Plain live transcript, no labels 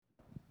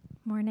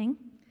Morning.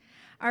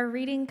 Our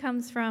reading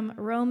comes from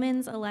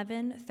Romans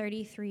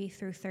 11:33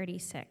 through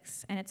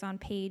 36, and it's on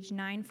page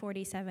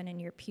 947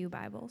 in your pew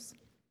Bibles.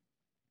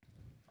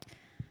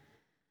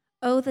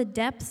 Oh, the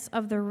depths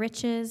of the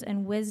riches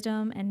and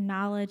wisdom and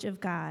knowledge of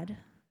God!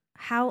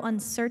 How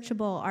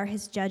unsearchable are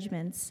his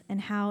judgments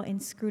and how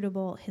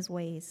inscrutable his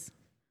ways!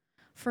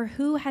 For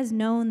who has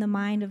known the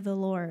mind of the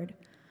Lord,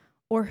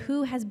 or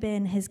who has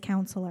been his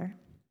counselor?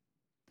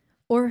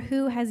 Or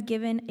who has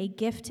given a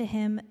gift to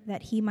him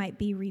that he might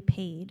be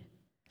repaid?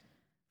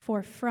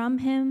 For from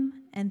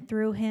him and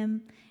through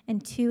him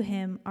and to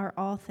him are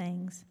all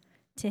things.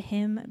 To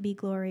him be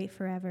glory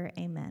forever.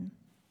 Amen.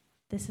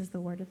 This is the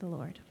word of the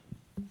Lord.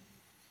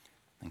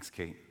 Thanks,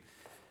 Kate.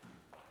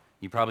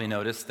 You probably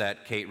noticed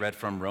that Kate read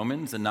from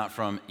Romans and not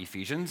from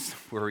Ephesians,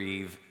 where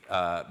we've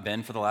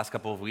been for the last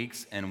couple of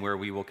weeks and where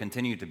we will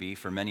continue to be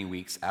for many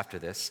weeks after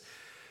this.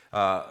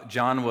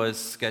 John was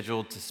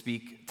scheduled to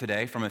speak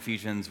today from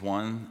Ephesians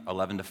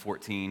 1:11 to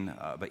 14,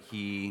 but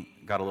he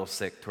got a little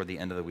sick toward the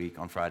end of the week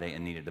on Friday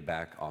and needed to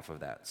back off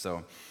of that.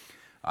 So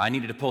I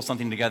needed to pull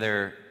something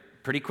together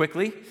pretty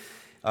quickly.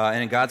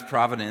 And in God's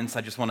providence,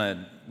 I just want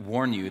to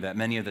warn you that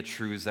many of the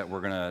truths that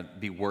we're going to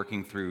be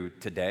working through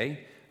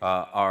today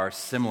are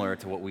similar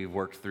to what we've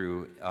worked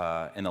through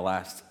in the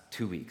last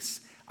 2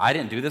 weeks. I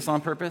didn't do this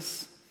on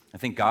purpose. I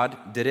think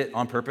God did it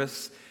on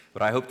purpose.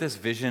 But I hope this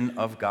vision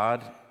of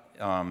God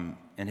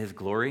and his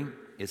glory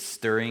is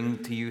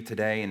stirring to you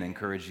today and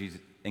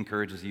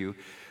encourages you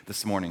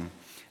this morning.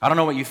 I don't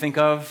know what you think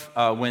of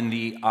when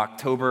the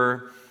month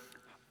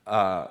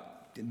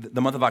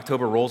of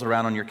October rolls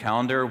around on your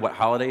calendar, what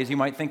holidays you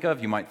might think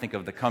of. You might think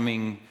of the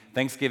coming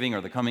Thanksgiving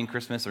or the coming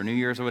Christmas or New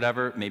Year's or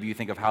whatever. Maybe you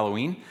think of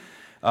Halloween.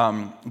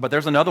 But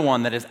there's another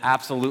one that is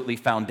absolutely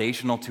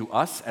foundational to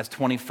us as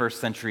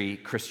 21st century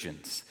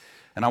Christians.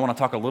 And I want to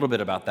talk a little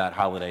bit about that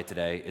holiday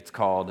today. It's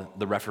called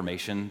the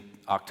Reformation.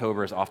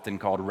 October is often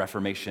called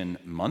Reformation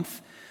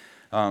Month.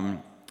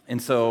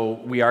 And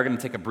so we are going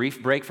to take a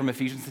brief break from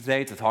Ephesians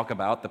today to talk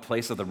about the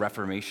place of the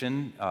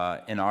Reformation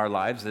in our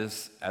lives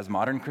as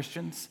modern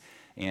Christians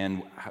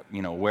and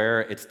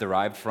where it's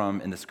derived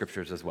from in the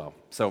scriptures as well.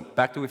 So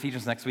back to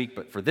Ephesians next week,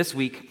 but for this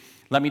week,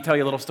 let me tell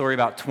you a little story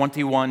about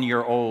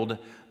 21-year-old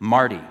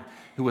Marty,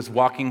 who was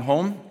walking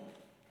home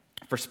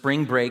for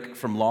spring break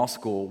from law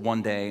school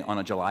one day on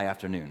a July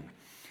afternoon.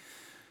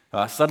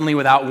 Suddenly,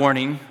 without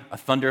warning, a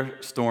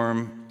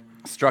thunderstorm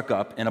struck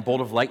up, and a bolt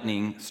of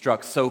lightning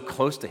struck so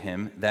close to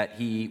him that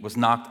he was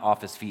knocked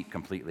off his feet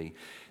completely.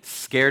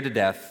 Scared to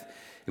death,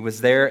 it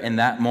was there in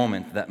that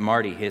moment that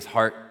Marty, his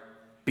heart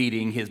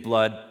beating, his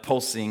blood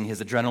pulsing,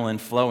 his adrenaline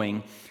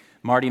flowing,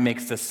 Marty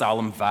makes this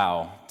solemn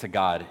vow to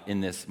God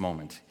in this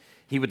moment.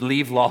 He would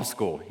leave law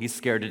school. He's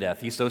scared to death.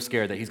 He's so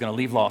scared that he's going to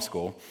leave law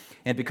school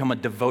and become a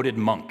devoted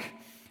monk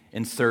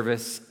in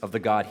service of the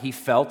God he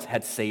felt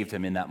had saved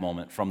him in that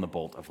moment from the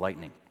bolt of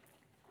lightning.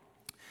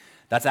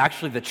 That's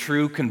actually the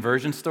true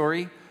conversion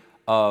story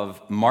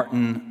of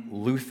Martin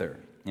Luther,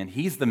 and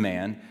he's the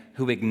man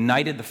who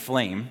ignited the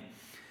flame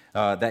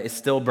that is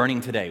still burning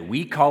today.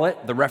 We call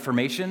it the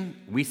Reformation.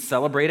 We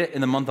celebrate it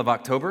in the month of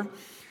October.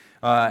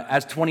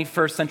 As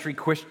 21st century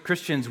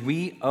Christians,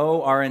 we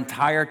owe our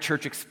entire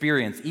church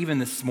experience, even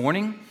this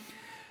morning,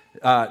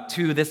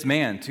 to this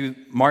man, to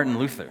Martin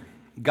Luther.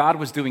 God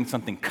was doing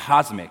something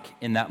cosmic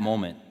in that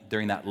moment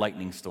during that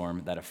lightning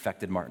storm that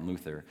affected Martin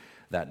Luther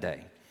that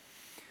day.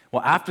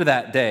 Well, after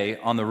that day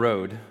on the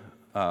road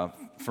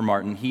for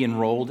Martin, he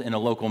enrolled in a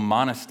local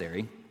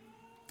monastery,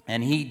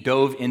 and he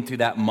dove into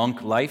that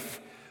monk life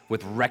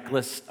with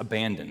reckless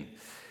abandon.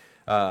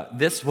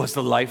 This was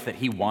the life that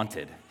he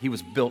wanted. He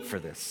was built for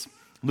this.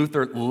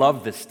 Luther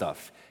loved this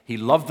stuff. He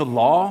loved the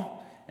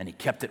law, and he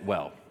kept it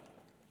well.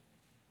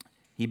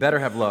 He better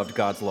have loved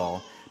God's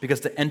law,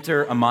 because to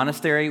enter a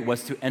monastery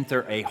was to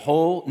enter a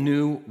whole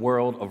new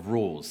world of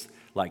rules,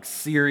 like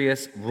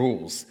serious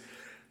rules.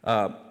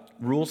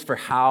 Rules for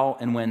how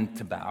and when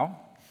to bow,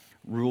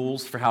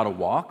 rules for how to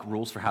walk,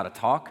 rules for how to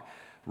talk,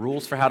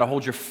 rules for how to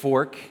hold your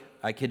fork,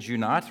 I kid you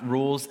not,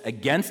 rules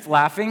against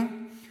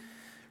laughing,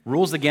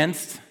 rules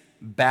against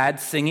bad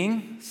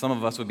singing, some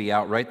of us would be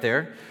out right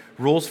there,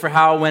 rules for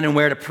how, when, and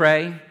where to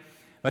pray.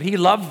 But he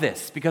loved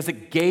this because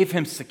it gave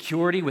him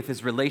security with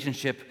his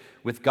relationship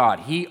with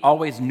God. He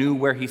always knew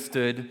where he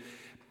stood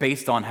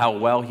based on how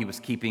well he was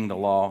keeping the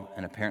law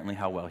and apparently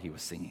how well he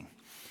was singing.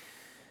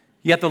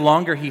 Yet the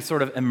longer he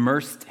sort of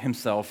immersed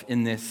himself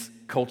in this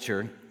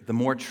culture, the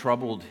more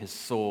troubled his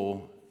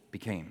soul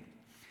became.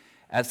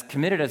 As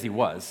committed as he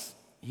was,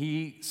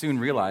 he soon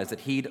realized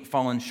that he'd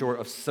fallen short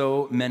of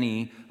so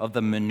many of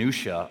the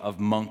minutiae of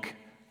monk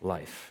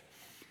life.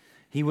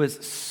 He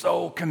was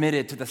so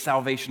committed to the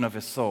salvation of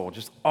his soul,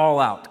 just all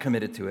out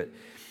committed to it.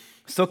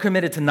 So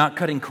committed to not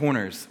cutting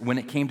corners when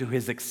it came to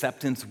his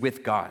acceptance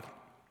with God,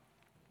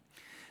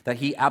 that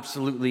he'd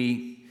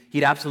absolutely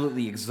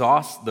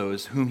exhaust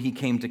those whom he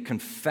came to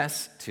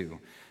confess to.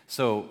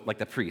 So, like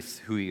the priests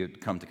who he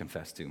had come to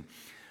confess to.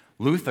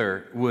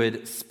 Luther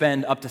would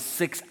spend up to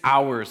 6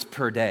 hours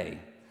per day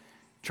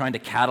trying to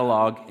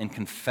catalog and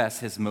confess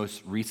his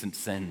most recent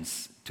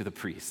sins to the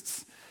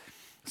priests.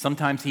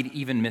 Sometimes he'd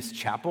even miss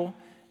chapel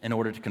in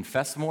order to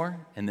confess more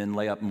and then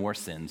lay up more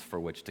sins for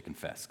which to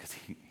confess, because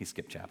he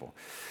skipped chapel.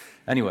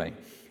 Anyway,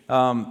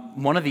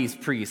 one of these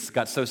priests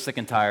got so sick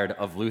and tired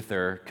of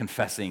Luther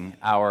confessing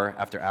hour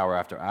after hour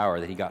after hour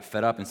that he got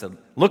fed up and said,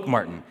 "Look,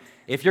 Martin,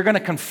 if you're going to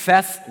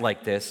confess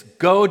like this,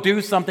 go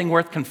do something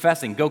worth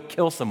confessing. Go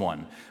kill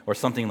someone," or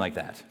something like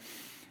that.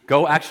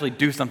 Go actually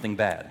do something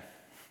bad.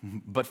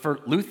 But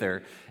for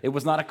Luther, it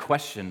was not a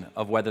question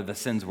of whether the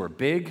sins were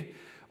big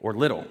or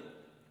little.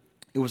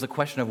 It was a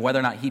question of whether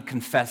or not he'd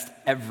confessed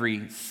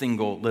every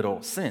single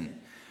little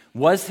sin.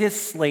 Was his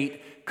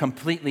slate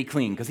completely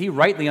clean? Because he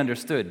rightly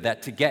understood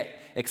that to get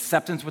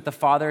acceptance with the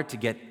Father, to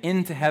get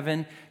into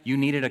heaven, you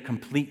needed a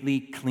completely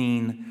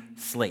clean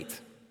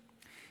slate.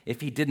 If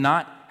he did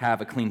not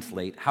have a clean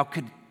slate, how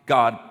could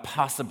God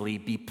possibly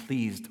be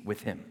pleased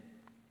with him?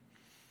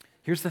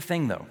 Here's the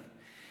thing, though.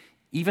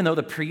 Even though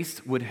the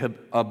priest would have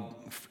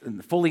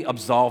fully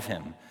absolve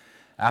him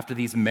after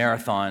these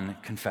marathon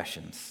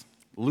confessions,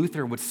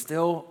 Luther would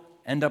still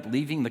end up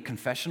leaving the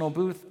confessional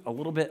booth a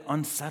little bit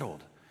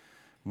unsettled,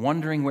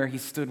 wondering where he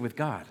stood with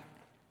God.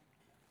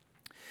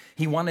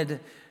 He wanted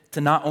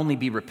to not only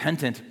be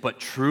repentant, but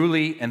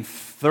truly and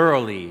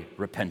thoroughly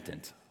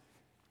repentant.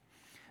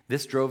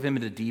 This drove him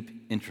into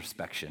deep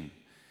introspection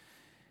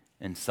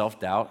and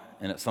self-doubt,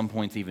 and at some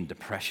points even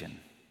depression.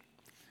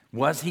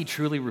 Was he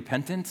truly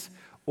repentant,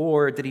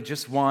 or did he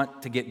just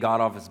want to get God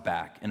off his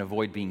back and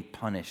avoid being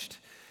punished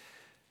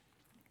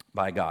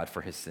by God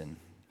for his sin?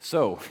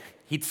 So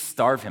he'd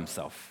starve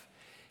himself.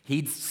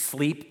 He'd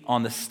sleep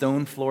on the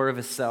stone floor of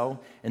his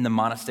cell in the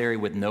monastery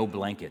with no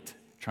blanket,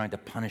 trying to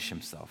punish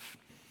himself.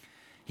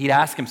 He'd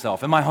ask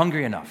himself, am I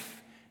hungry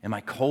enough? Am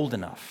I cold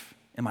enough?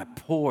 Am I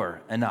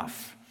poor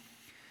enough?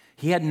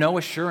 He had no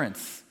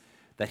assurance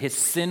that his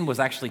sin was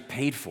actually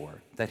paid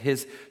for, that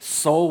his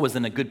soul was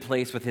in a good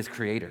place with his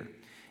Creator,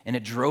 and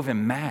it drove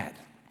him mad.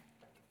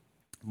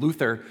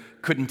 Luther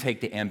couldn't take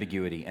the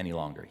ambiguity any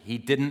longer. He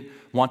didn't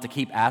want to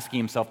keep asking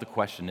himself the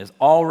question, is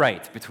all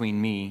right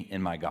between me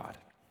and my God?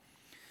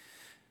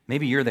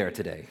 Maybe you're there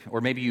today, or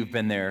maybe you've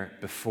been there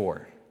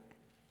before.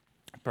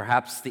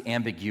 Perhaps the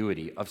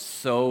ambiguity of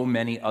so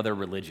many other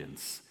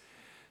religions,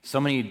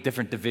 so many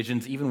different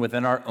divisions even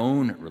within our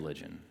own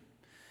religion.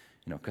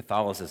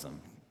 Catholicism,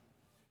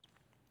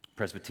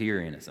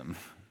 Presbyterianism,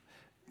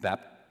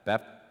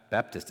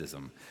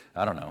 Baptistism,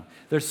 I don't know.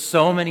 There's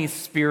so many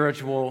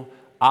spiritual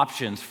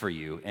options for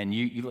you, and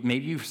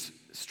maybe you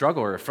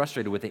struggle or are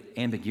frustrated with the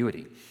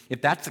ambiguity.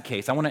 If that's the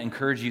case, I want to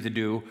encourage you to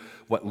do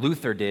what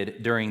Luther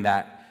did during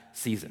that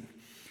season.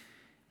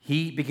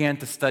 He began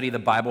to study the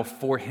Bible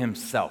for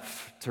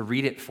himself, to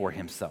read it for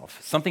himself,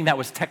 something that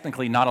was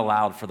technically not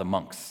allowed for the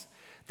monks.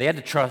 They had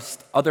to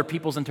trust other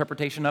people's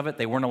interpretation of it.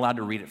 They weren't allowed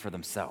to read it for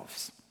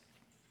themselves.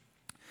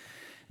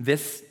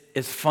 This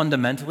is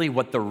fundamentally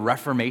what the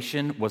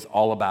Reformation was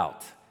all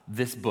about,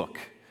 this book,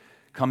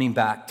 coming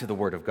back to the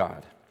Word of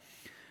God.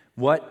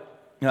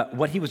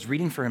 What he was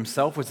reading for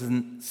himself was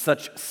in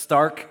such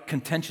stark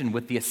contention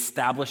with the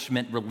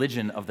establishment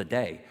religion of the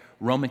day,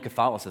 Roman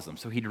Catholicism.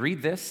 So he'd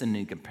read this and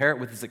he'd compare it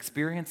with his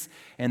experience,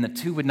 and the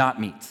two would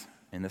not meet.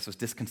 And this was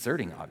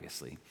disconcerting,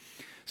 obviously.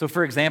 So,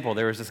 for example,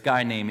 there was this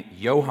guy named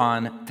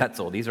Johann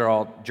Tetzel. These are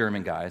all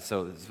German guys,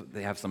 so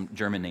they have some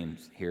German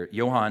names here.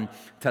 Johann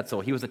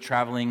Tetzel, he was a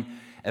traveling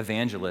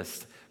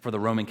evangelist for the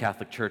Roman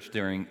Catholic Church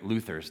during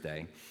Luther's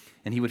day.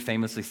 And he would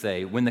famously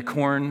say, when the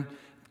coin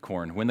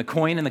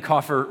in the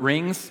coffer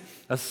rings,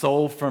 a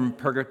soul from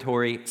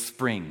purgatory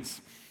springs.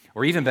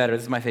 Or even better,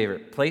 this is my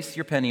favorite, place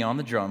your penny on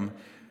the drum,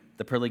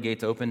 the pearly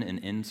gates open, and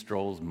in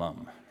strolls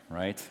mum,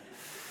 right?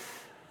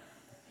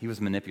 He was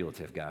a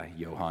manipulative guy,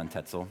 Johann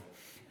Tetzel.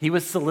 He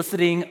was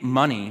soliciting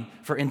money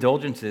for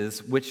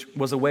indulgences, which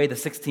was a way the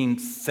 16th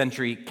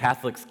century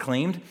Catholics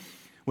claimed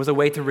was a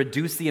way to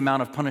reduce the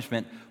amount of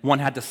punishment one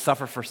had to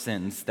suffer for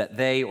sins that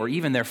they or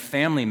even their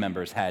family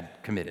members had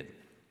committed.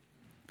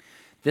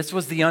 This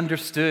was the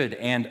understood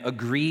and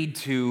agreed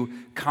to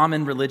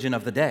common religion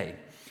of the day.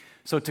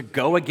 So to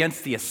go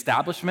against the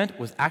establishment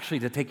was actually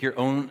to take your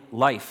own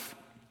life,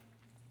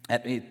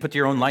 put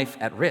your own life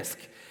at risk,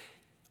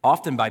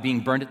 often by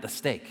being burned at the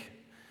stake.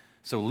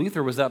 So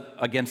Luther was up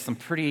against some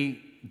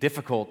pretty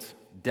difficult,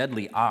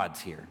 deadly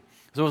odds here.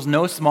 So it was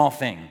no small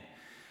thing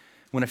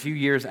when a few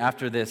years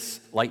after this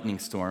lightning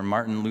storm,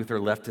 Martin Luther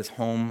left his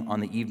home on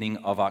the evening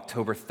of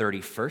October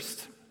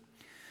 31st,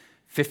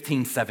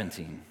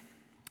 1517.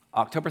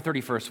 October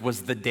 31st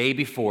was the day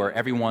before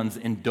everyone's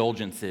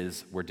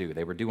indulgences were due.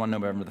 They were due on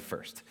November the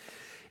 1st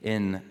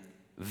in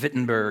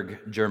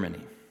Wittenberg, Germany.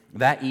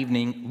 That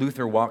evening,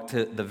 Luther walked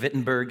to the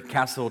Wittenberg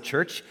Castle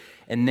Church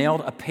and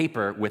nailed a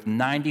paper with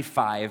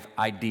 95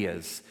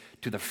 ideas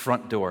to the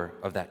front door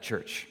of that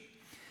church.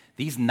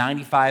 These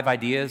 95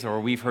 ideas,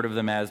 or we've heard of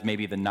them as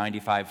maybe the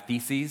 95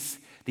 Theses,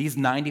 these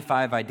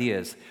 95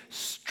 ideas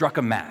struck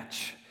a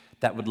match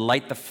that would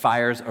light the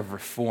fires of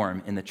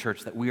reform in the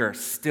church that we are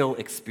still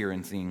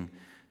experiencing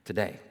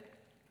today.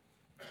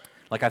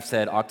 Like I've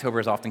said, October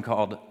is often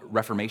called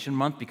Reformation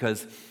Month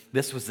because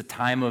this was the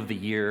time of the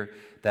year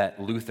that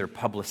Luther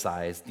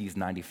publicized these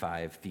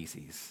 95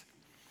 Theses.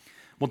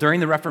 Well,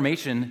 during the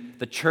Reformation,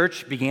 the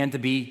church began to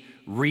be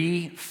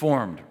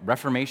reformed.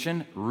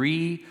 Reformation,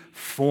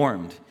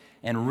 reformed,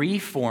 and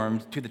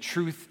reformed to the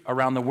truth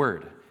around the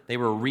Word. They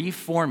were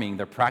reforming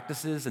their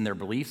practices and their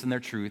beliefs and their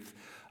truth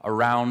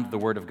around the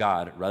Word of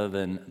God rather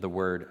than the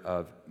word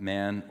of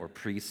man or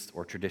priest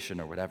or tradition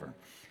or whatever.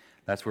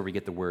 That's where we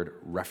get the word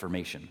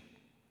Reformation.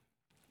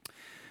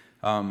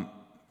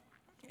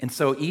 And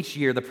so each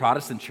year, the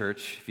Protestant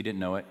church, if you didn't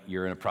know it,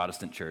 you're in a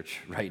Protestant church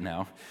right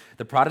now.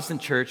 The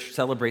Protestant church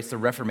celebrates the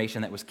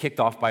Reformation that was kicked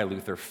off by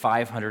Luther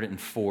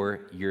 504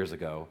 years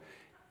ago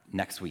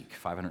next week.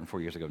 504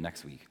 years ago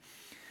next week.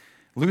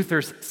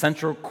 Luther's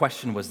central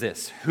question was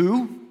this: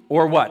 who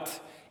or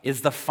what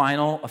is the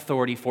final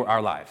authority for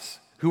our lives?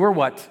 Who or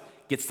what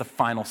gets the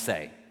final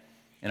say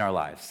in our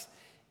lives?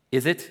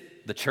 Is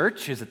it the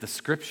church? Is it the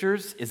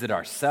scriptures? Is it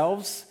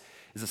ourselves?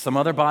 Is it some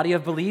other body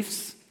of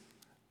beliefs?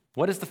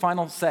 What is the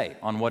final say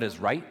on what is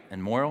right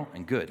and moral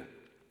and good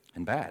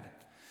and bad?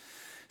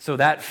 So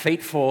that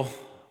fateful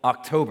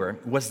October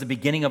was the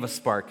beginning of a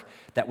spark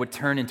that would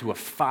turn into a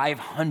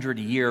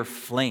 500-year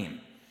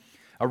flame,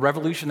 a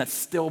revolution that's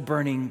still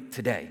burning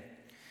today.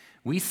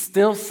 We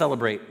still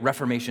celebrate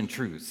Reformation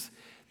truths.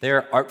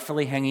 They're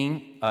artfully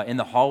hanging in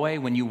the hallway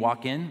when you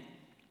walk in.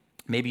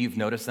 Maybe you've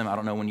noticed them. I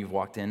don't know when you've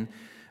walked in.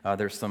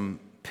 There's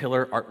some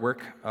pillar artwork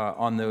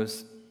on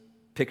those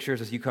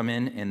pictures as you come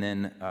in, and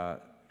then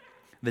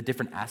the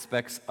different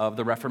aspects of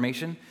the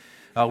Reformation.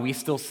 We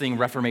still sing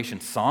Reformation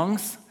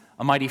songs.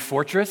 A Mighty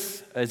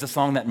Fortress is a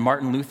song that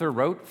Martin Luther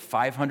wrote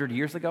 500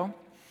 years ago.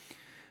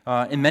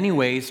 In many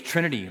ways,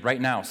 Trinity right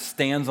now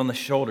stands on the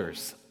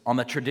shoulders, on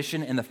the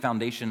tradition and the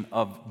foundation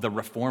of the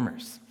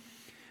Reformers.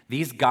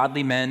 These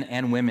godly men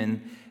and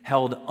women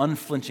held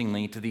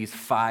unflinchingly to these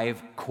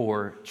 5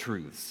 core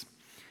truths.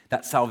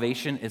 That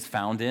salvation is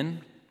found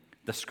in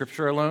the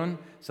Scripture alone.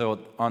 So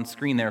on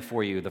screen there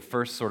for you, the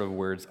first sort of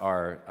words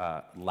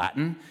are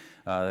Latin.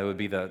 That would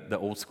be the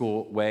old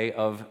school way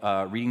of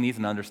reading these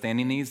and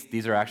understanding these.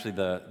 These are actually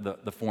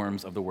the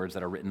forms of the words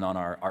that are written on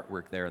our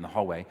artwork there in the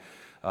hallway.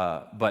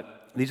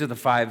 But these are the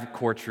 5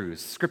 core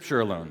truths. Scripture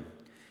alone,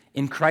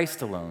 in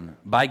Christ alone,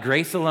 by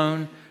grace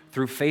alone,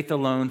 through faith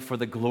alone, for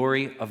the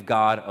glory of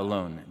God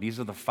alone. These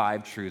are the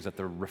 5 truths that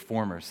the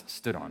Reformers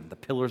stood on, the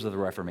pillars of the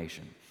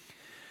Reformation.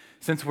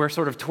 Since we're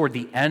sort of toward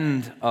the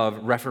end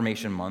of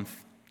Reformation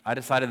Month, I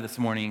decided this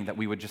morning that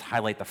we would just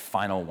highlight the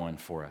final one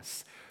for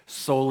us.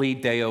 Soli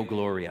Deo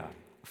Gloria,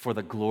 for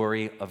the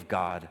glory of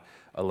God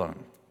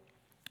alone.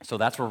 So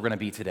that's where we're going to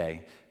be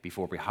today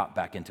before we hop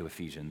back into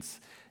Ephesians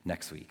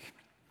next week.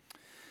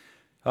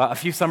 A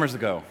few summers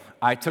ago,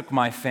 I took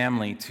my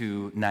family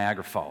to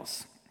Niagara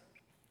Falls.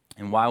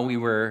 And while we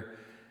were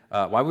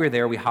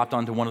there, we hopped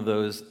onto one of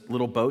those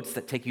little boats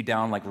that take you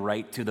down like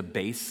right to the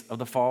base of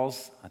the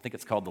falls. I think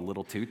it's called the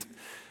Little Toot,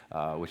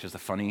 which is a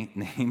funny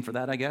name for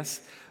that, I guess.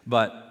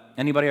 But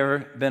anybody ever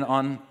been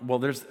on, well,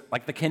 there's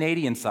like the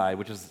Canadian side,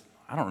 which is,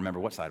 I don't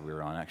remember what side we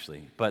were on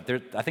actually. But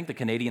I think the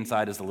Canadian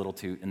side is the Little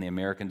Toot and the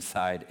American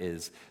side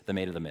is the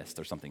Maid of the Mist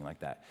or something like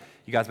that.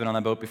 You guys been on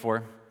that boat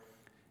before?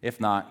 If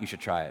not, you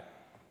should try it.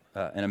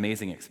 An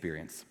amazing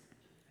experience.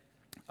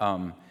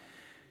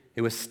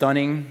 It was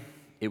stunning.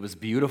 It was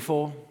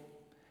beautiful.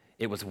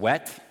 It was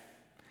wet.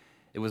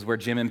 It was where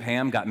Jim and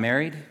Pam got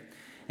married.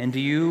 And do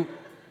you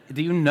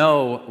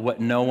know what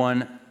no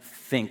one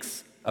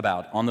thinks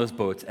about on those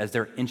boats as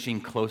they're inching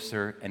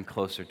closer and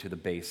closer to the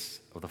base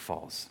of the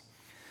falls?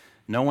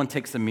 No one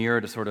takes a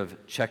mirror to sort of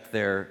check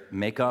their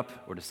makeup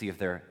or to see if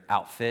their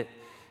outfit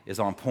is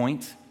on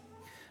point.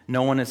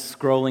 No one is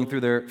scrolling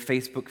through their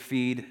Facebook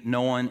feed.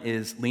 No one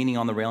is leaning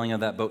on the railing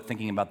of that boat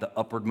thinking about the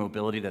upward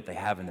mobility that they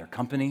have in their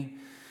company.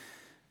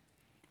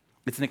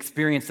 It's an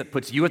experience that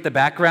puts you at the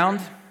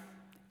background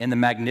and the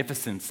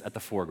magnificence at the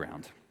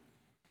foreground.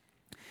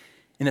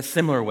 In a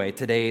similar way,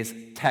 today's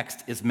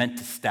text is meant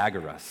to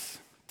stagger us,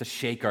 to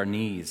shake our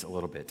knees a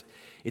little bit.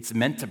 It's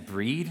meant to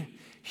breed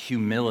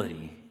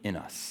humility in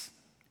us.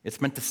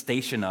 It's meant to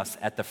station us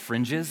at the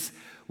fringes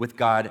with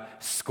God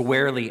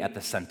squarely at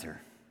the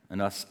center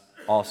and us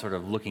all sort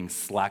of looking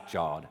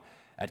slack-jawed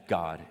at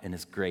God in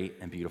His great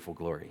and beautiful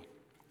glory.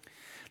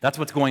 That's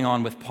what's going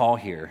on with Paul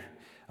here,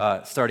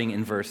 starting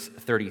in verse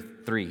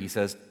 33. He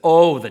says,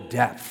 "Oh, the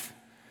depth,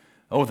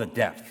 oh, the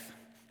depth."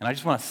 And I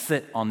just want to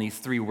sit on these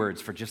 3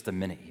 words for just a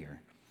minute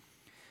here.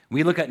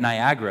 We look at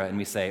Niagara and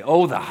we say,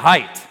 "Oh, the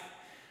height."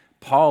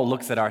 Paul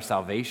looks at our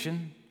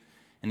salvation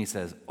and he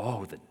says,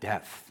 "Oh, the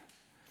depth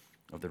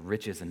of the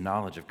riches and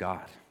knowledge of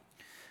God."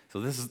 So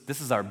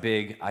this is our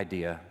big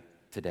idea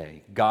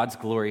today. God's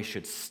glory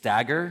should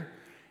stagger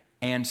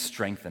and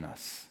strengthen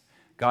us.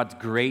 God's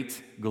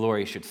great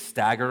glory should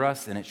stagger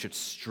us and it should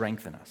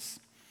strengthen us.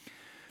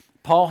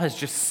 Paul has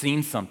just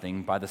seen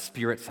something by the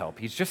Spirit's help.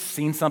 He's just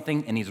seen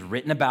something and he's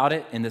written about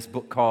it in this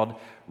book called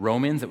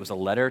Romans. It was a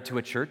letter to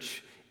a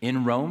church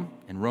in Rome,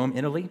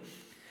 Italy.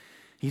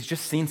 He's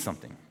just seen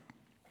something.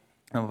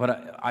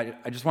 But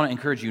I just want to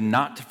encourage you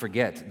not to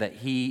forget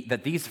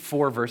that these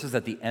 4 verses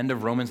at the end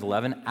of Romans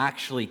 11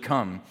 actually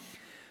come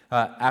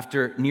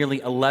after nearly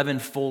 11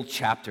 full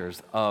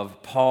chapters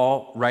of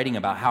Paul writing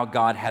about how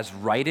God has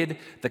righted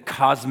the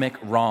cosmic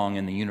wrong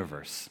in the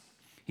universe.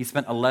 He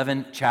spent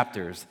 11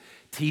 chapters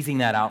teasing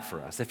that out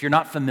for us. If you're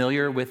not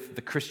familiar with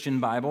the Christian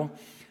Bible,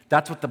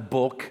 that's what the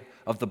bulk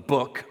of the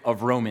book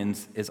of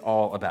Romans is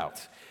all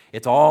about.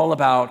 It's all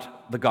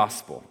about the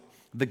gospel.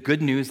 The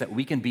good news that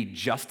we can be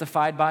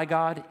justified by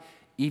God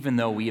even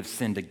though we have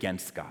sinned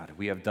against God.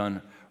 We have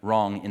done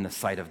wrong in the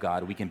sight of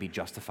God. We can be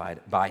justified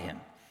by him.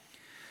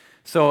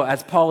 So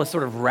as Paul is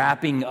sort of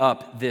wrapping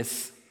up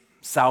this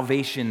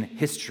salvation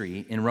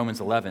history in Romans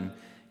 11,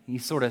 he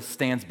sort of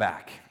stands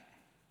back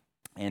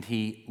and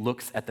he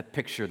looks at the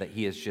picture that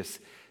he has just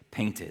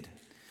painted.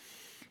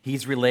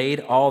 He's relayed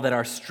all that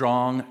our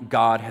strong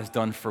God has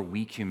done for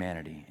weak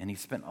humanity, and he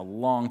spent a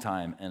long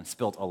time and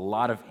spilt a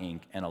lot of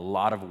ink and a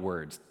lot of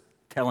words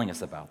telling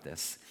us about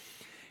this.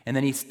 And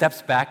then he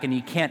steps back and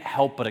he can't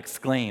help but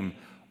exclaim,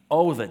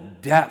 "Oh, the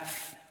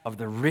depth of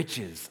the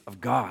riches of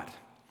God."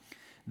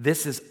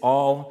 This is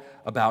all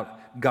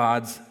about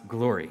God's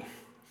glory.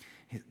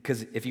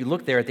 Because if you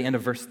look there at the end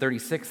of verse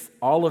 36,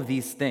 all of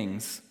these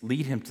things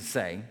lead him to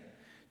say,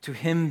 "To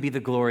him be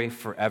the glory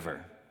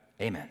forever.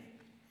 Amen."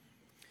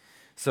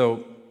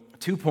 So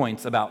 2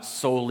 points about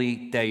soli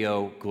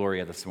Deo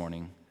Gloria this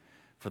morning,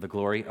 for the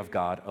glory of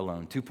God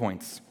alone. 2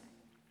 points.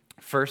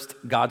 First,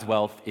 God's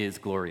wealth is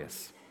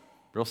glorious.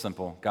 Real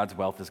simple, God's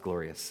wealth is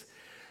glorious.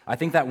 I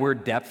think that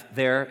word depth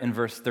there in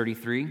verse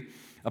 33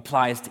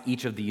 applies to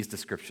each of these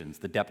descriptions: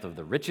 the depth of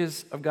the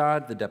riches of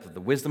God, the depth of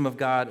the wisdom of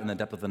God, and the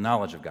depth of the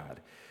knowledge of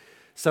God.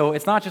 So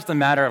it's not just a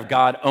matter of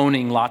God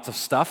owning lots of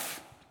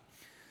stuff.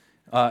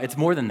 It's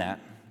more than that,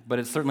 but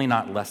it's certainly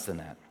not less than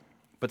that.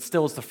 But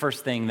still, it's the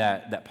first thing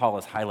that Paul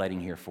is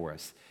highlighting here for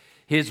us.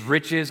 His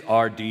riches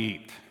are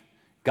deep.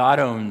 God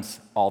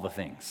owns all the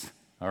things,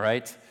 all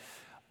right?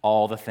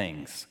 All the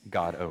things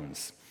God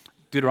owns.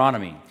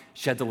 Deuteronomy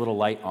sheds a little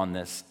light on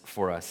this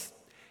for us.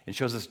 It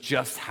shows us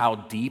just how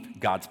deep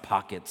God's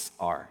pockets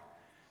are.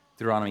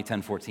 Deuteronomy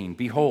 10:14,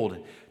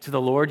 "Behold, to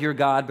the Lord your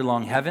God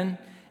belong heaven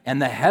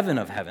and the heaven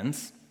of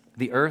heavens,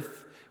 the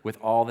earth with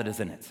all that is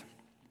in it."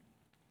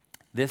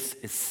 This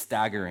is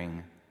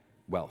staggering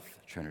wealth,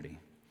 Trinity.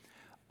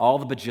 All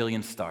the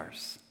bajillion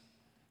stars,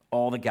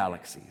 all the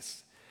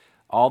galaxies,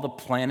 all the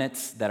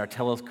planets that our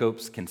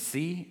telescopes can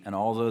see and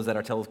all those that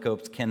our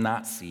telescopes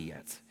cannot see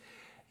yet.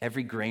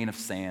 Every grain of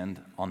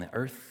sand on the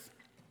earth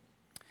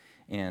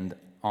and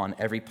on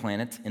every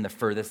planet in the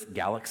furthest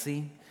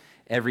galaxy,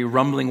 every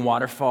rumbling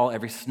waterfall,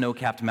 every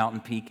snow-capped mountain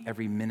peak,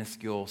 every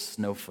minuscule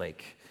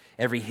snowflake,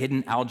 every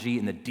hidden algae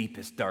in the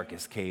deepest,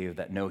 darkest cave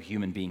that no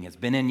human being has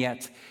been in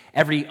yet,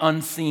 every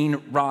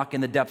unseen rock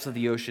in the depths of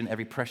the ocean,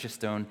 every precious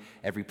stone,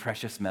 every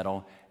precious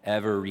metal,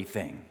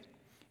 everything.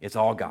 It's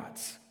all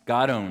God's.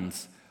 God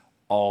owns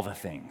all the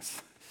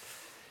things.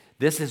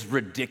 This is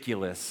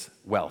ridiculous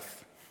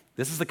wealth.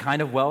 This is the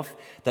kind of wealth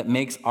that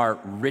makes our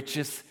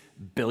richest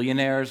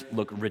billionaires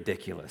look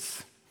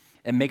ridiculous.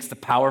 It makes the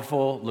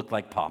powerful look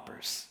like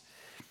paupers.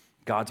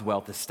 God's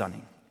wealth is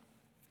stunning.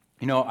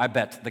 You know, I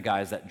bet the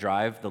guys that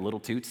drive the little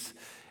toots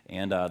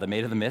and the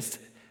Maid of the Mist,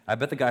 I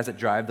bet the guys that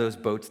drive those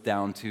boats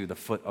down to the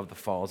foot of the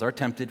falls are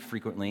tempted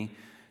frequently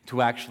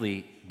to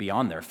actually be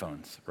on their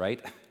phones,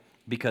 right?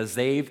 Because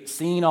they've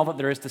seen all that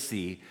there is to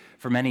see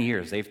for many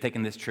years. They've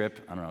taken this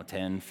trip,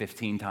 10,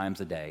 15 times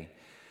a day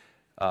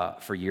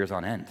for years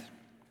on end.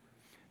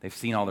 They've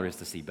seen all there is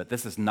to see, but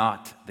this is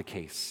not the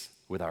case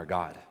with our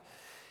God.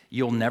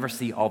 You'll never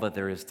see all that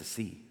there is to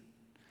see.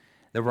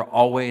 There will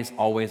always,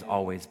 always,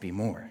 always be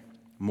more.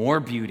 More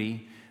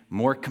beauty,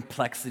 more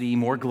complexity,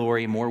 more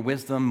glory, more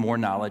wisdom, more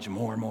knowledge,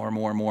 more.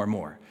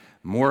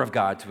 More of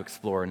God to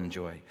explore and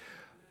enjoy.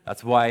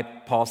 That's why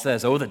Paul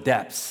says, oh, the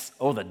depths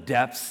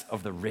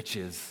of the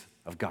riches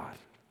of God.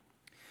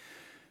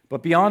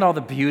 But beyond all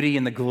the beauty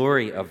and the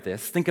glory of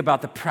this, think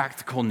about the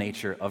practical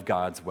nature of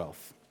God's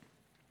wealth.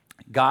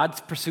 God's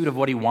pursuit of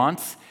what he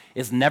wants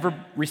is never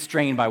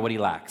restrained by what he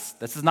lacks.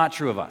 This is not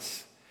true of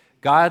us.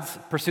 God's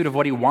pursuit of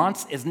what he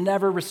wants is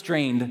never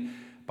restrained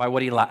by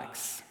what he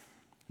lacks.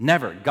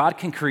 Never. God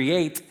can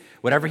create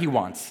whatever he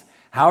wants,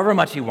 however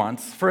much he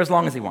wants, for as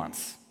long as he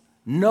wants.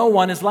 No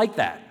one is like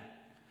that.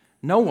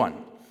 No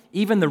one.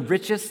 Even the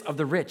richest of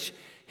the rich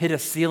hit a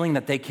ceiling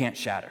that they can't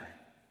shatter.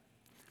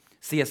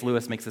 C.S.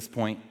 Lewis makes this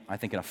point, I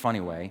think in a funny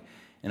way,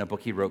 in a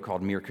book he wrote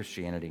called Mere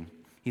Christianity.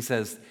 He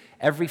says,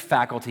 every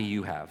faculty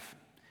you have,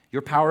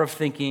 your power of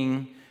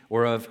thinking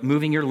or of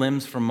moving your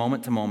limbs from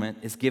moment to moment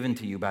is given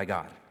to you by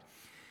God.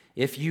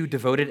 If you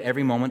devoted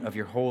every moment of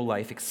your whole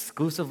life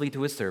exclusively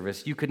to his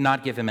service, you could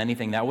not give him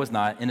anything that was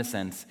not, in a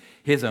sense,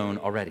 his own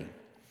already.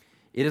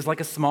 It is like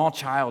a small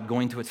child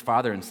going to its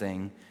father and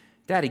saying,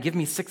 "Daddy, give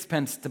me 6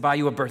 pence to buy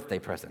you a birthday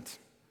present."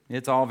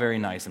 It's all very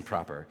nice and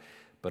proper,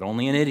 but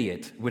only an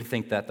idiot would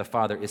think that the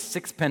father is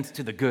 6 pence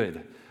to the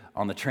good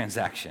on the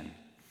transaction.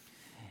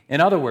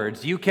 In other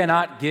words, you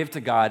cannot give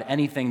to God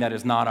anything that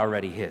is not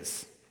already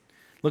his.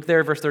 Look there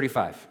at verse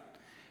 35.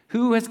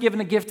 Who has given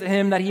a gift to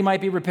him that he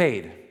might be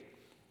repaid?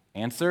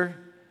 Answer,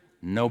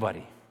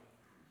 nobody.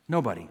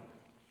 Nobody.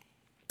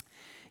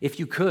 If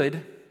you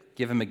could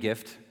give him a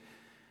gift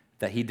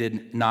that he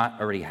did not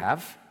already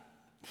have,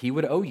 he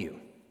would owe you.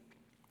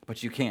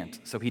 But you can't,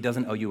 so he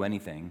doesn't owe you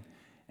anything,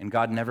 and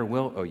God never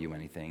will owe you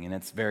anything, and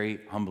it's very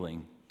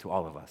humbling to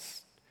all of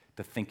us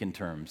to think in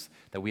terms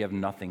that we have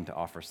nothing to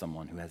offer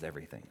someone who has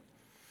everything.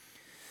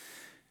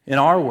 In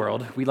our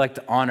world, we like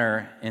to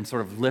honor and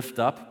sort of lift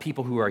up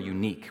people who are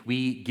unique.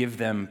 We give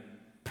them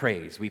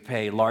praise. We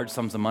pay large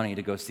sums of money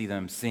to go see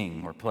them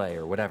sing or play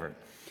or whatever.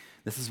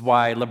 This is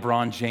why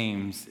LeBron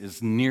James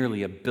is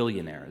nearly a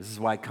billionaire. This is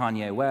why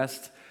Kanye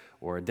West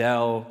or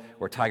Adele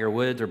or Tiger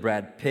Woods or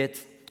Brad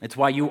Pitt, it's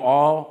why you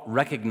all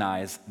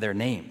recognize their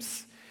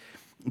names.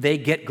 They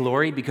get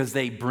glory because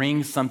they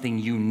bring something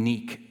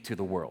unique to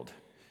the world.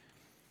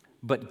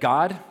 But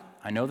God,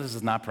 I know this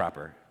is not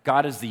proper,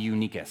 God is the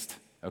uniquest,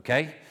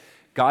 okay?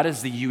 God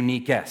is the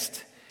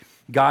uniquest.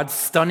 God's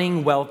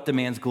stunning wealth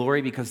demands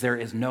glory because there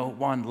is no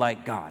one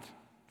like God.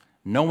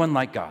 No one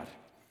like God.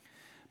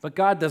 But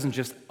God doesn't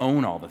just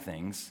own all the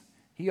things,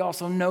 he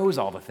also knows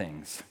all the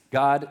things.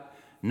 God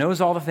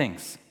knows all the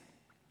things.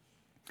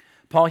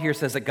 Paul here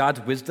says that God's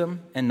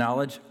wisdom and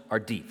knowledge are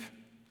deep.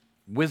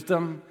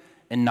 Wisdom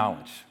and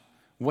knowledge.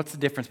 What's the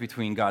difference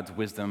between God's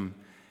wisdom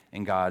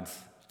and God's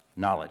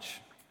knowledge?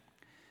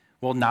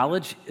 Well,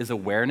 knowledge is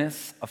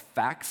awareness of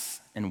facts,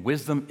 and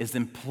wisdom is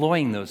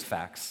employing those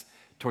facts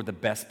toward the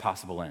best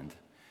possible end.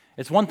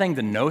 It's one thing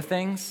to know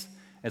things,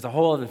 it's a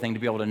whole other thing to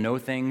be able to know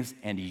things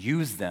and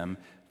use them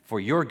for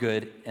your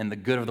good and the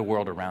good of the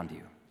world around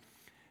you.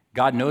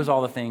 God knows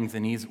all the things,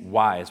 and he's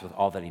wise with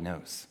all that he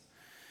knows.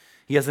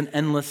 He has an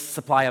endless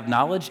supply of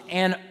knowledge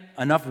and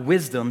enough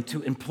wisdom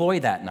to employ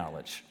that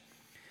knowledge.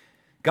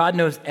 God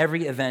knows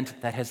every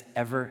event that has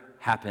ever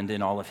happened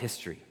in all of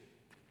history.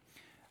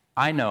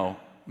 I know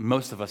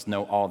most of us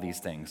know all these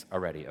things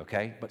already,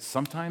 okay? But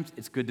sometimes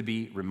it's good to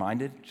be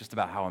reminded just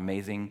about how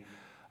amazing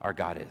our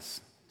God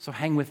is. So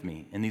hang with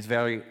me in these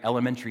very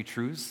elementary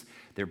truths.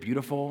 They're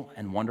beautiful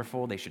and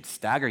wonderful. They should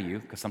stagger you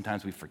because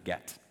sometimes we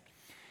forget.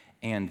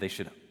 And they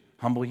should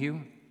humble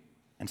you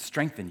and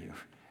strengthen you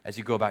as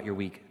you go about your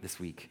week this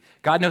week.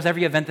 God knows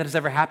every event that has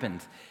ever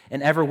happened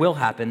and ever will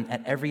happen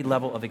at every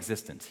level of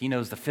existence. He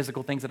knows the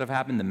physical things that have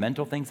happened, the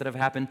mental things that have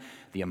happened,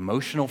 the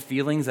emotional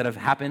feelings that have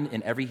happened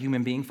in every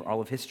human being for all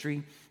of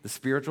history, the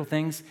spiritual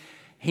things.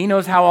 He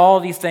knows how all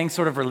of these things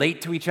sort of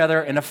relate to each other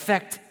and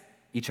affect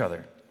each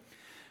other.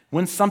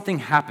 When something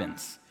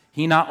happens,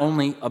 he not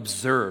only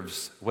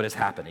observes what is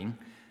happening,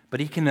 but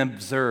he can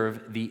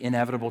observe the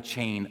inevitable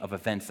chain of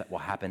events that will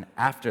happen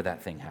after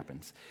that thing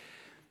happens.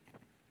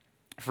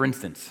 For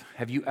instance,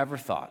 have you ever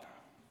thought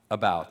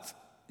about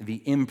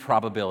the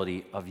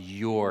improbability of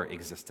your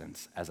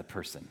existence as a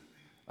person,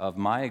 of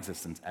my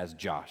existence as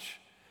Josh?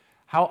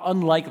 How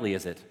unlikely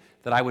is it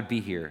that I would be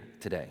here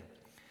today?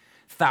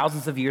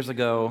 Thousands of years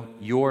ago,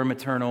 your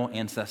maternal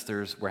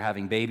ancestors were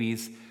having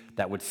babies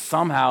that would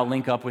somehow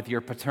link up with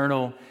your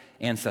paternal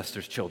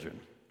ancestors' children.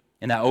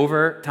 And that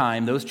over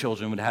time, those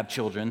children would have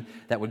children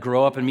that would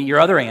grow up and meet your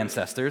other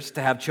ancestors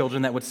to have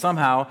children that would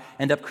somehow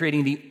end up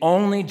creating the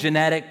only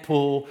genetic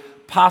pool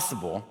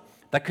possible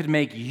that could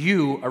make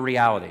you a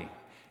reality.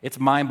 It's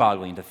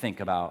mind-boggling to think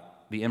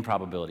about the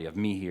improbability of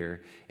me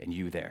here and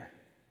you there.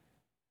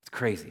 It's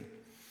crazy.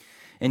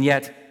 And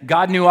yet,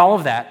 God knew all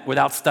of that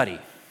without study.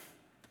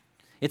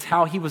 It's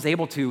how he was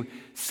able to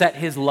set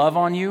his love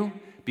on you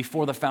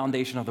before the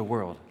foundation of the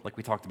world, like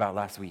we talked about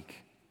last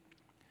week.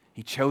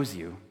 He chose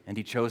you, and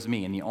he chose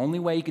me, and the only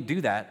way he could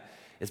do that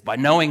is by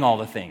knowing all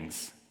the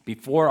things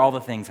before all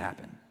the things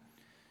happen.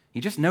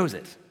 He just knows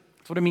it.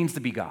 That's what it means to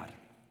be God.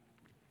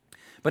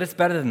 But it's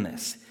better than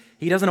this.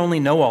 He doesn't only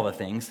know all the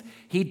things,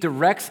 he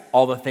directs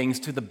all the things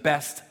to the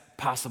best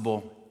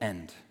possible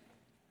end.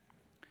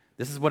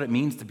 This is what it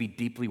means to be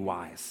deeply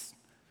wise.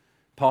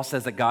 Paul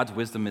says that God's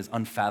wisdom is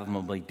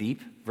unfathomably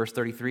deep. Verse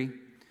 33,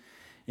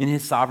 in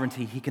his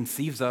sovereignty, he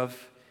conceives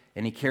of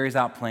and he carries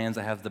out plans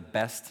that have the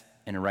best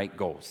and right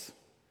goals,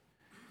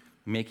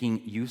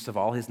 making use of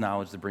all his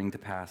knowledge to bring to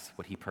pass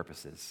what he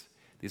purposes.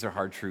 These are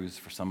hard truths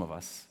for some of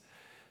us.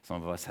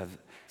 Some of us have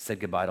said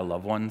goodbye to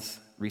loved ones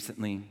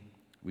recently.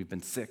 We've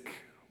been sick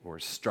or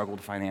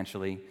struggled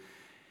financially.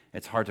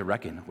 It's hard to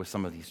reckon with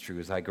some of these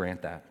truths, I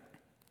grant that.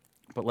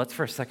 But let's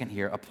for a second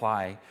here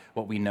apply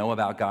what we know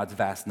about God's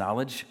vast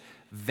knowledge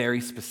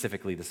very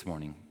specifically this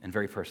morning and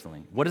very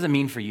personally. What does it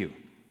mean for you?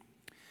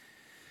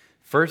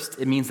 First,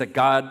 it means that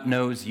God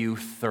knows you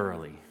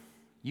thoroughly.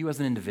 You as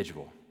an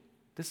individual.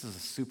 This is a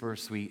super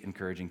sweet,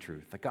 encouraging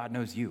truth, that God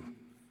knows you.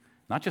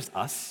 Not just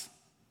us,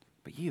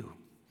 but you.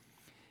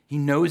 He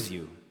knows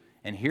you,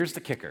 and here's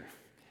the kicker.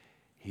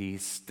 He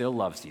still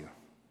loves you.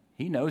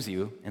 He knows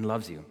you and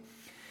loves you.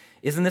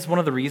 Isn't this one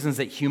of the reasons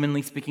that,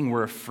 humanly speaking,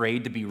 we're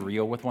afraid to be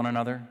real with one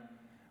another?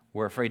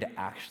 We're afraid to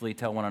actually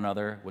tell one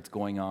another what's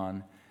going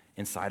on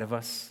inside of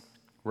us.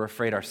 We're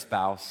afraid our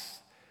spouse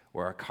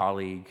or our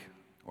colleague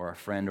or our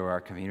friend or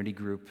our community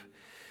group,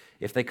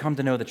 if they come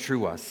to know the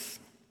true us,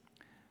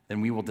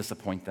 then we will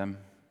disappoint them,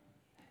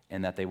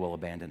 and that they will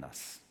abandon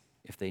us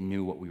if they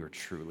knew what we were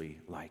truly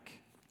like.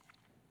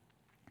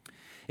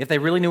 If they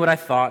really knew what I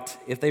thought,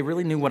 if they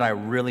really knew what I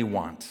really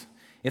want,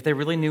 if they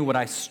really knew what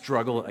I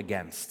struggle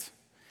against,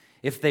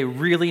 if they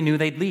really knew,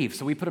 they'd leave.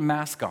 So we put a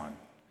mask on,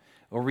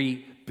 or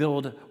we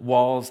build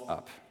walls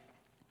up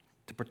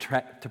to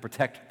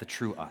protect the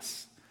true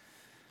us.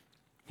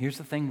 Here's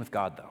the thing with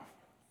God, though.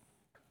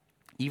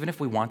 Even if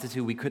we wanted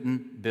to, we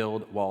couldn't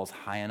build walls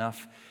high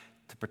enough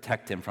to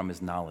protect him from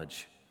his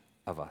knowledge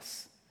of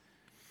us.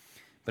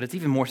 But it's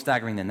even more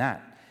staggering than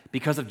that.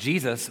 Because of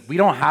Jesus, we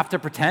don't have to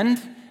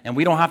pretend and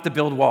we don't have to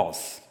build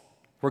walls.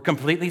 We're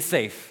completely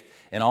safe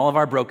in all of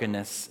our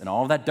brokenness and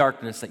all of that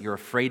darkness that you're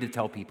afraid to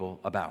tell people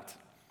about.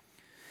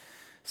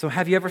 So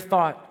have you ever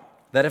thought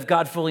that if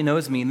God fully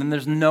knows me, then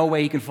there's no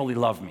way he can fully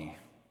love me?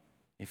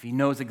 If he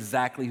knows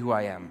exactly who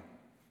I am,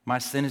 my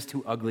sin is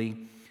too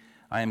ugly,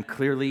 I am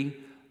clearly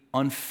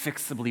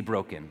unfixably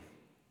broken.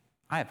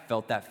 I have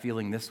felt that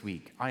feeling this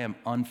week. I am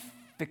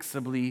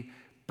unfixably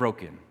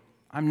broken.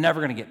 I'm never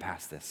going to get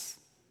past this.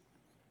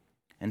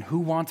 And who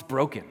wants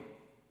broken?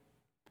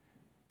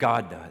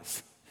 God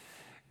does.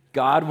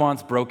 God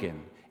wants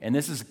broken. And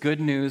this is good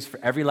news for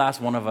every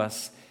last one of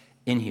us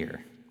in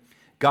here.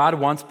 God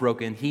wants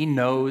broken. He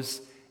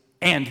knows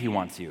and he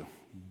wants you.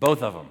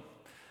 Both of them.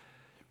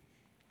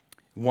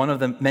 One of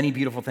the many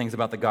beautiful things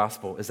about the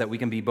gospel is that we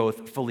can be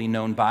both fully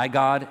known by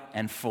God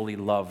and fully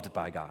loved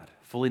by God.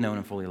 Fully known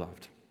and fully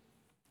loved.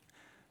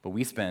 But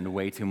we spend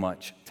way too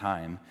much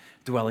time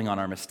dwelling on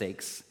our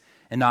mistakes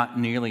and not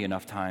nearly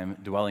enough time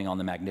dwelling on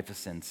the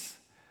magnificence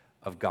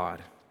of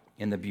God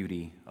in the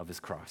beauty of his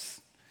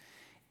cross.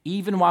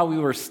 Even while we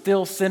were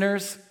still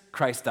sinners,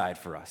 Christ died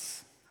for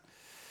us.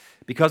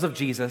 Because of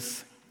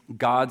Jesus,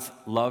 God's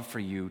love for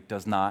you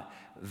does not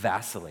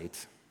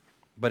vacillate,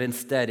 but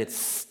instead it's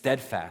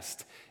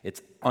steadfast,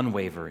 it's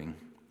unwavering.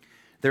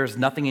 There is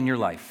nothing in your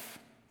life,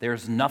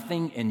 there's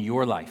nothing in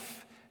your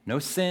life, no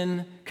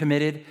sin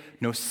committed,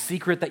 no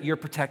secret that you're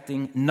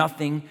protecting,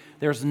 nothing.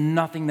 There's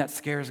nothing that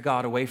scares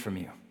God away from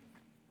you.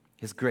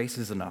 His grace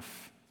is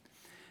enough.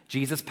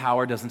 Jesus'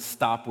 power doesn't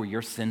stop where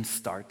your sin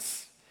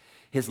starts.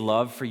 His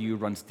love for you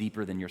runs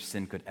deeper than your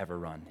sin could ever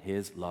run.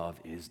 His love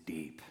is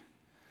deep.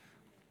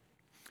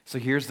 So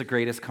here's the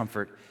greatest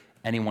comfort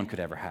anyone could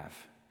ever have.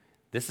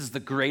 This is the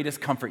greatest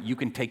comfort you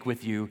can take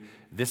with you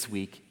this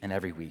week and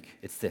every week.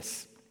 It's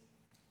this.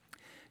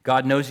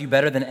 God knows you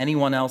better than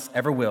anyone else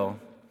ever will,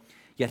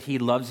 yet he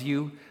loves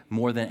you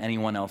more than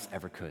anyone else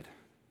ever could.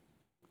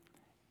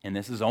 And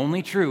this is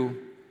only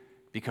true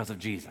because of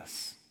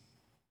Jesus.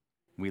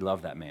 We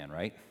love that man,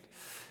 right?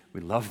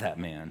 We love that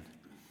man.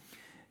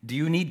 Do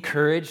you need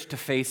courage to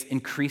face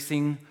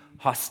increasing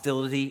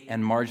hostility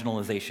and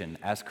marginalization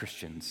as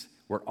Christians?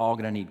 We're all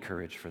going to need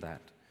courage for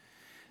that.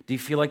 Do you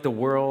feel like the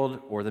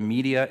world or the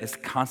media is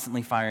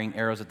constantly firing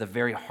arrows at the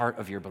very heart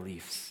of your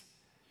beliefs?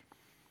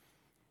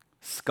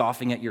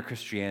 Scoffing at your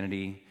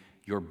Christianity,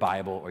 your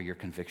Bible, or your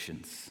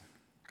convictions?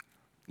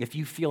 If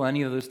you feel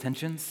any of those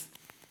tensions,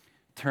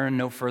 turn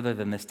no further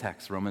than this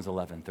text, Romans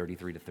 11,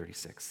 33 to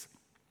 36.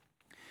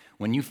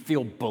 When you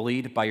feel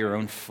bullied by your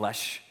own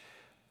flesh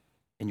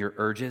and your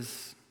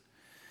urges,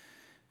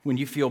 when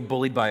you feel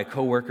bullied by a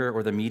coworker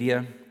or the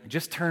media,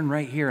 just turn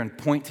right here and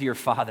point to your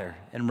Father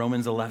in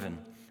Romans 11,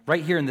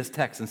 right here in this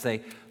text, and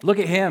say, look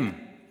at him.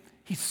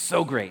 He's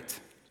so great.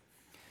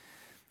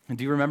 And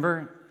do you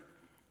remember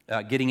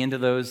getting into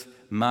those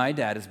 "my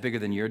dad is bigger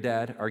than your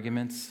dad"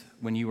 arguments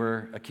when you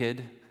were a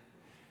kid?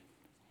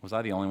 Was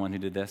I the only one who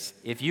did this?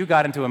 If you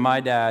got into a "my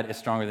dad is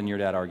stronger than your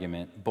dad"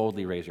 argument,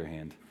 boldly raise your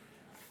hand.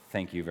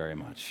 Thank you very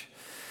much.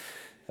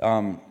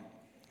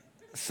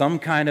 Some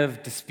kind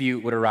of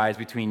dispute would arise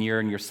between you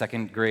and your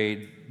second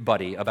grade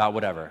buddy about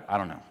whatever, I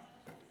don't know.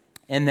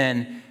 And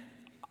then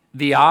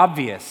the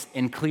obvious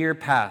and clear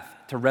path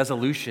to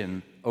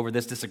resolution over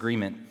this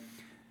disagreement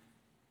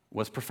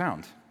was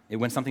profound. It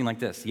went something like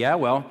this. Yeah,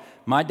 well,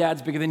 my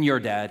dad's bigger than your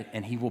dad,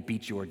 and he will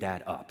beat your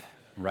dad up,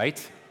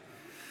 right?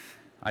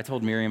 I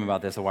told Miriam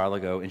about this a while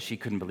ago, and she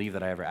couldn't believe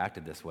that I ever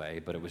acted this way,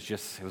 but it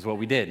was what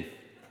we did.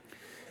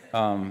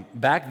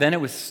 Back then it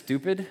was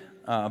stupid,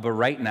 but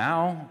right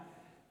now,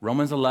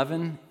 Romans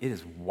 11, it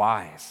is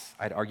wise.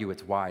 I'd argue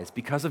it's wise.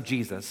 Because of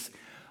Jesus,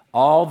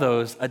 all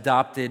those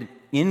adopted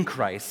in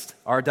Christ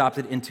are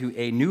adopted into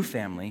a new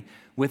family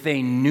with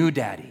a new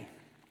daddy.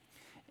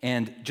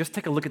 And just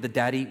take a look at the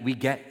daddy we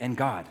get in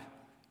God.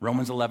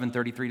 Romans 11,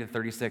 33 to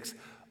 36.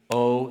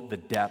 Oh, the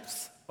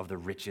depths of the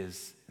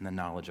riches and the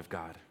knowledge of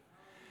God.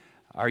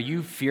 Are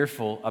you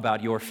fearful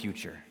about your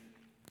future?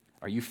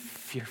 Are you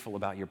fearful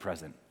about your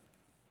present?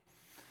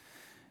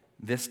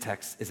 This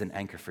text is an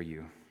anchor for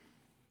you.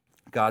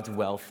 God's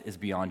wealth is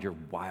beyond your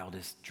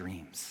wildest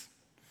dreams.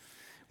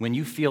 When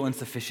you feel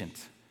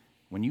insufficient,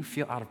 when you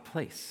feel out of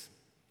place,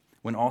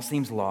 when all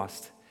seems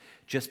lost,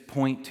 just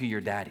point to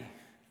your daddy.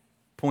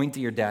 Point to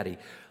your daddy.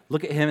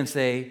 Look at him and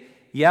say,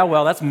 yeah,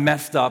 well, that's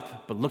messed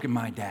up, but look at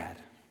my dad.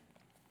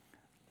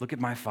 Look at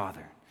my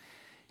Father.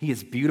 He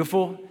is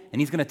beautiful,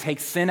 and he's going to take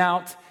sin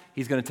out.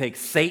 He's going to take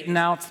Satan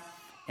out,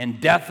 and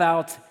death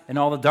out and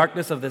all the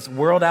darkness of this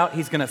world out.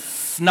 He's going to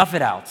snuff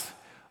it out.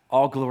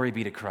 All glory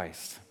be to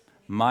Christ.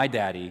 My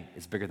daddy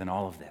is bigger than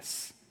all of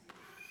this.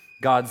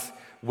 God's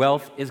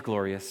wealth is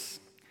glorious.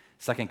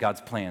 Second, God's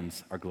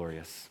plans are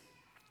glorious.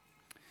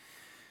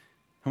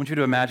 I want you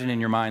to imagine in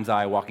your mind's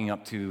eye walking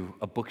up to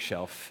a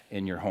bookshelf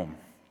in your home.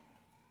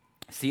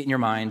 See it in your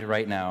mind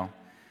right now.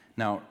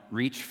 Now,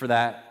 reach for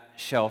that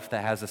shelf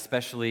that has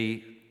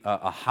especially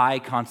a high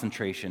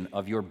concentration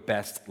of your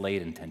best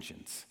laid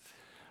intentions.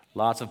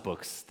 Lots of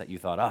books that you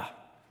thought,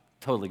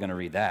 totally going to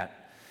read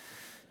that.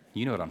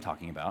 You know what I'm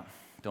talking about.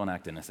 Don't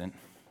act innocent.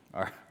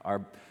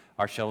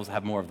 Our shelves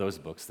have more of those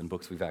books than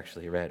books we've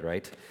actually read,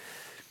 right?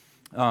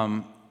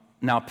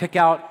 Now, pick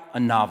out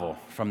a novel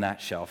from that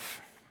shelf.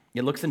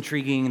 It looks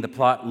intriguing. The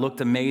plot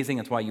looked amazing.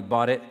 That's why you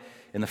bought it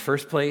in the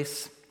first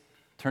place.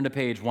 Turn to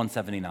page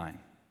 179.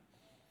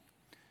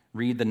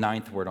 Read the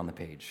 9th word on the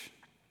page.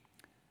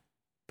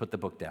 Put the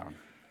book down.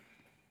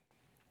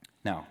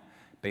 Now,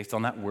 based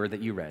on that word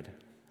that you read,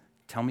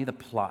 tell me the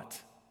plot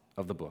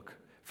of the book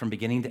from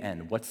beginning to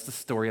end. What's the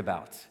story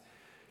about?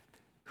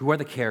 Who are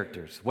the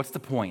characters? What's the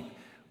point?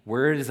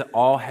 Where is it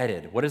all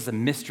headed? What is the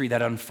mystery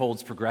that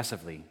unfolds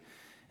progressively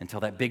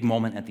until that big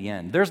moment at the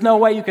end? There's no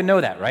way you can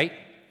know that, right?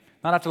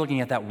 Not after looking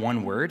at that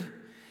one word.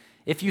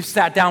 If you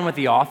sat down with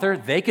the author,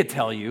 they could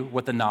tell you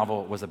what the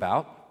novel was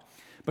about.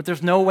 But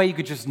there's no way you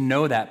could just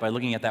know that by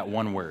looking at that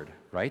one word,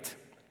 right?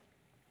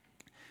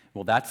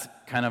 Well, that's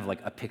kind of like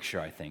a picture,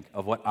 I think,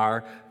 of what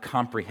our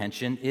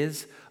comprehension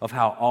is of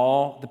how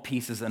all the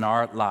pieces in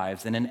our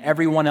lives and in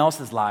everyone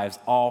else's lives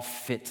all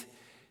fit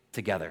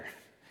together.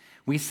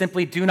 We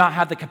simply do not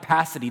have the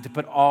capacity to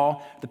put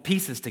all the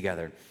pieces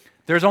together.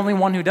 There's only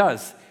one who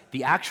does,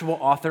 the actual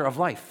author of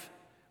life.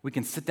 We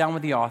can sit down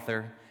with the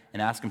author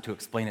and ask him to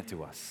explain it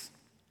to us.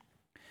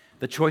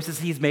 The choices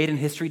he's made in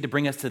history to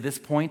bring us to this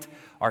point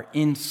are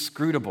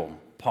inscrutable,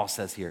 Paul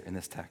says here in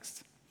this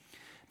text.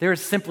 There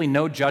is simply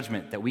no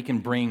judgment that we can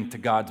bring to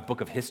God's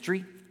book of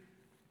history.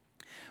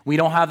 We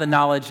don't have the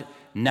knowledge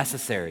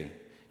necessary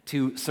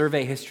to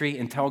survey history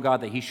and tell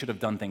God that he should have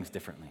done things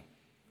differently.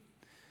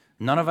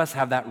 None of us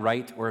have that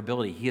right or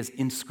ability. He is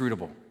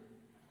inscrutable.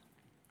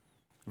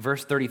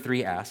 Verse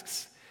 33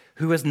 asks,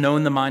 who has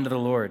known the mind of the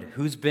Lord?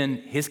 Who's been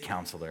his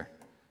counselor?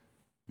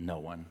 No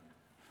one.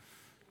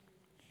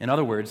 In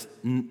other words,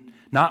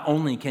 not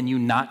only can you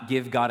not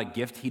give God a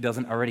gift he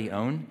doesn't already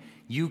own,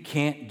 you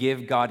can't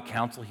give God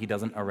counsel he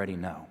doesn't already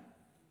know.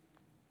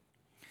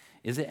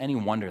 Is it any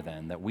wonder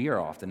then that we are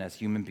often, as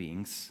human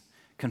beings,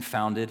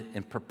 confounded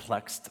and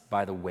perplexed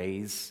by the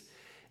ways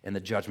and the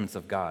judgments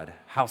of God?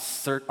 How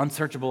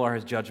unsearchable are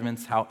his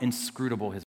judgments, how inscrutable his